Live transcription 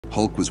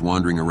Hulk was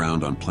wandering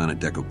around on Planet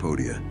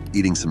Decopodia,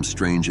 eating some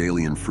strange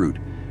alien fruit,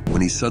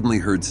 when he suddenly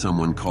heard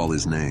someone call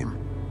his name.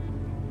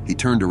 He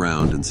turned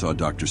around and saw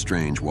Dr.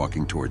 Strange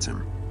walking towards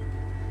him.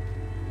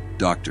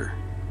 "Doctor."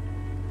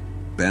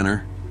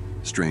 "Banner?"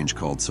 Strange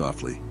called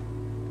softly.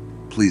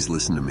 "Please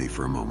listen to me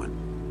for a moment."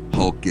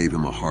 Hulk gave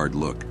him a hard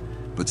look,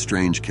 but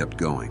Strange kept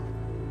going.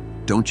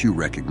 "Don't you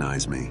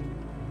recognize me?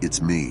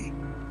 It's me,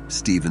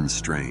 Stephen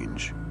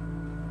Strange."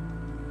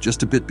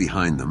 Just a bit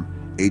behind them,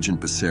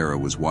 Agent Becerra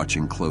was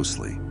watching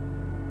closely,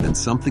 and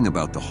something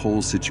about the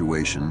whole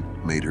situation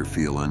made her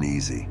feel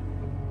uneasy.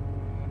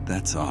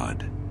 "That's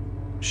odd,"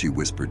 she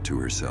whispered to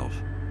herself.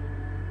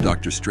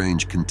 Dr.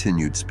 Strange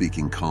continued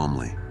speaking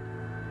calmly.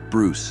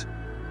 "Bruce,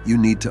 you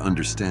need to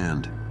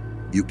understand.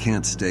 You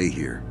can't stay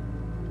here.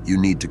 You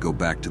need to go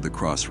back to the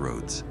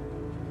crossroads."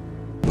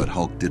 But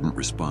Hulk didn't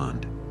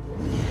respond.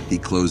 He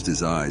closed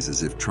his eyes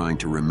as if trying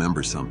to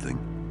remember something.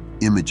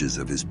 Images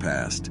of his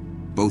past,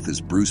 both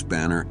as Bruce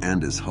Banner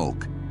and as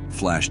Hulk,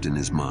 flashed in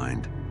his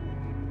mind.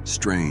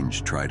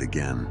 Strange tried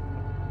again.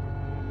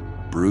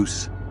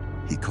 "Bruce,"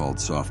 he called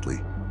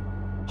softly.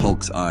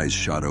 Hulk's eyes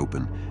shot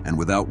open, and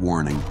without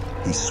warning,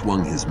 he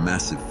swung his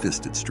massive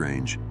fist at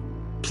Strange.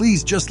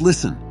 "Please, just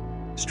listen!"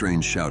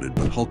 Strange shouted,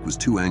 but Hulk was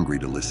too angry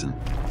to listen.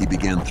 He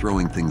began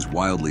throwing things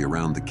wildly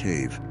around the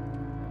cave.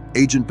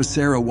 "Agent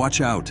Becerra, watch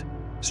out!"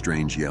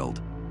 Strange yelled.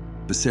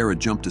 Becerra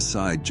jumped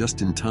aside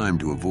just in time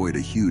to avoid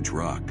a huge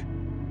rock.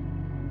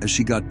 As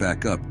she got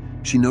back up,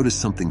 she noticed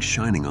something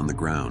shining on the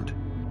ground.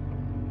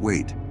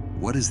 "Wait,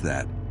 what is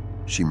that?"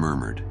 she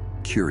murmured,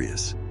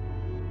 curious.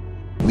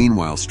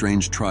 Meanwhile,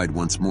 Strange tried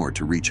once more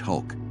to reach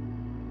Hulk.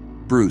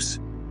 "Bruce,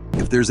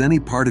 if there's any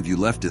part of you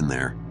left in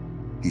there,"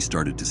 he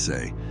started to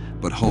say,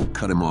 but Hulk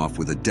cut him off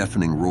with a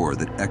deafening roar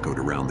that echoed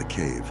around the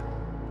cave.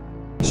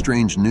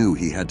 Strange knew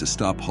he had to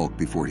stop Hulk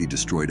before he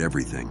destroyed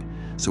everything,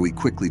 so he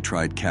quickly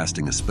tried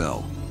casting a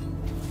spell.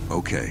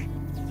 "Okay,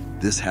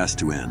 this has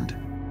to end,"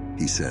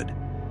 he said,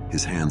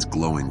 his hands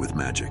glowing with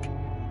magic.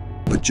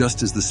 But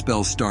just as the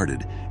spell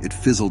started, it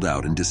fizzled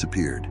out and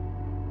disappeared.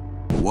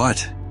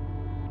 "What?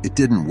 It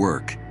didn't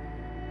work,"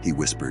 he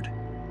whispered,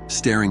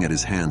 staring at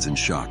his hands in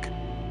shock.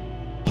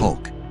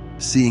 Hulk,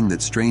 seeing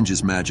that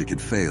Strange's magic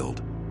had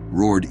failed,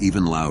 roared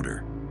even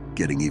louder,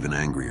 getting even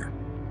angrier.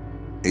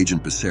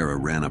 Agent Becerra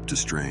ran up to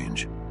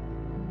Strange.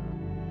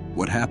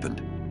 "What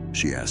happened?"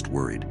 she asked,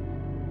 worried.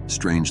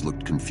 Strange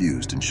looked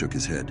confused and shook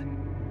his head.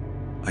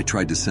 "I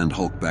tried to send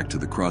Hulk back to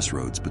the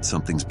crossroads, but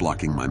something's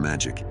blocking my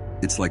magic.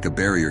 It's like a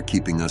barrier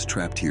keeping us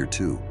trapped here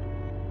too."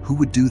 "Who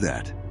would do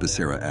that?"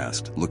 Becerra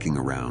asked, looking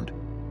around.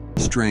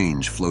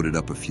 Strange floated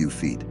up a few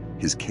feet,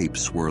 his cape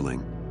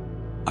swirling.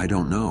 "I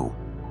don't know,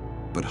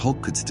 but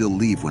Hulk could still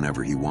leave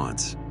whenever he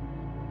wants.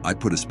 I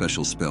put a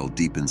special spell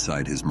deep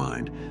inside his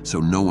mind,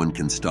 so no one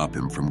can stop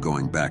him from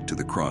going back to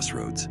the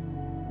crossroads."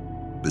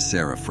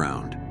 Becerra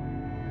frowned.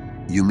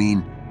 "You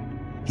mean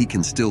he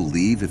can still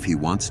leave if he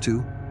wants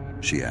to?"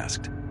 she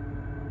asked.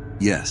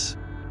 "Yes,"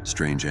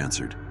 Strange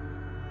answered.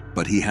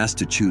 "But he has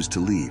to choose to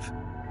leave."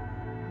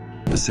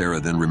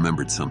 Becerra then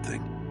remembered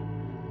something.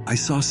 "I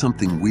saw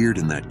something weird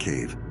in that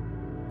cave.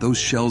 Those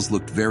shells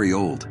looked very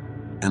old,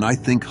 and I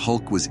think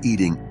Hulk was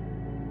eating—"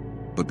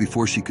 But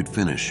before she could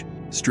finish,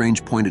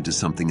 Strange pointed to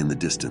something in the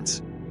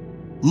distance.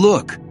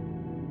 "Look!"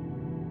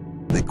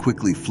 They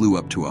quickly flew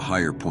up to a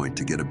higher point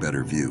to get a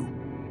better view.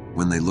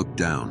 When they looked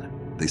down,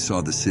 they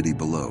saw the city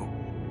below,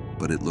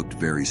 but it looked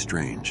very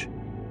strange.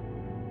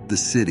 "The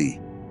city,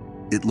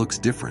 it looks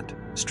different,"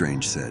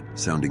 Strange said,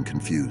 sounding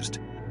confused.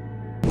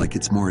 "Like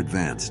it's more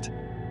advanced."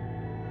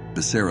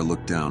 Becerra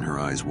looked down, her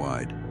eyes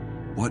wide.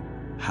 "What?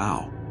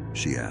 How?"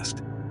 she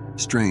asked.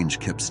 Strange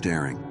kept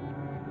staring.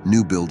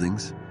 New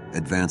buildings,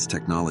 advanced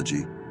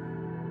technology,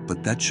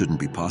 but that shouldn't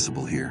be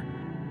possible here.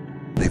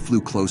 They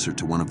flew closer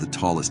to one of the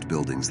tallest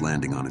buildings,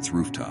 landing on its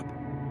rooftop.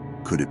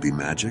 "Could it be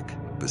magic?"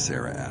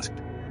 Becerra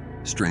asked.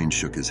 Strange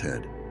shook his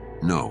head.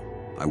 "No,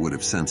 I would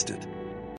have sensed it."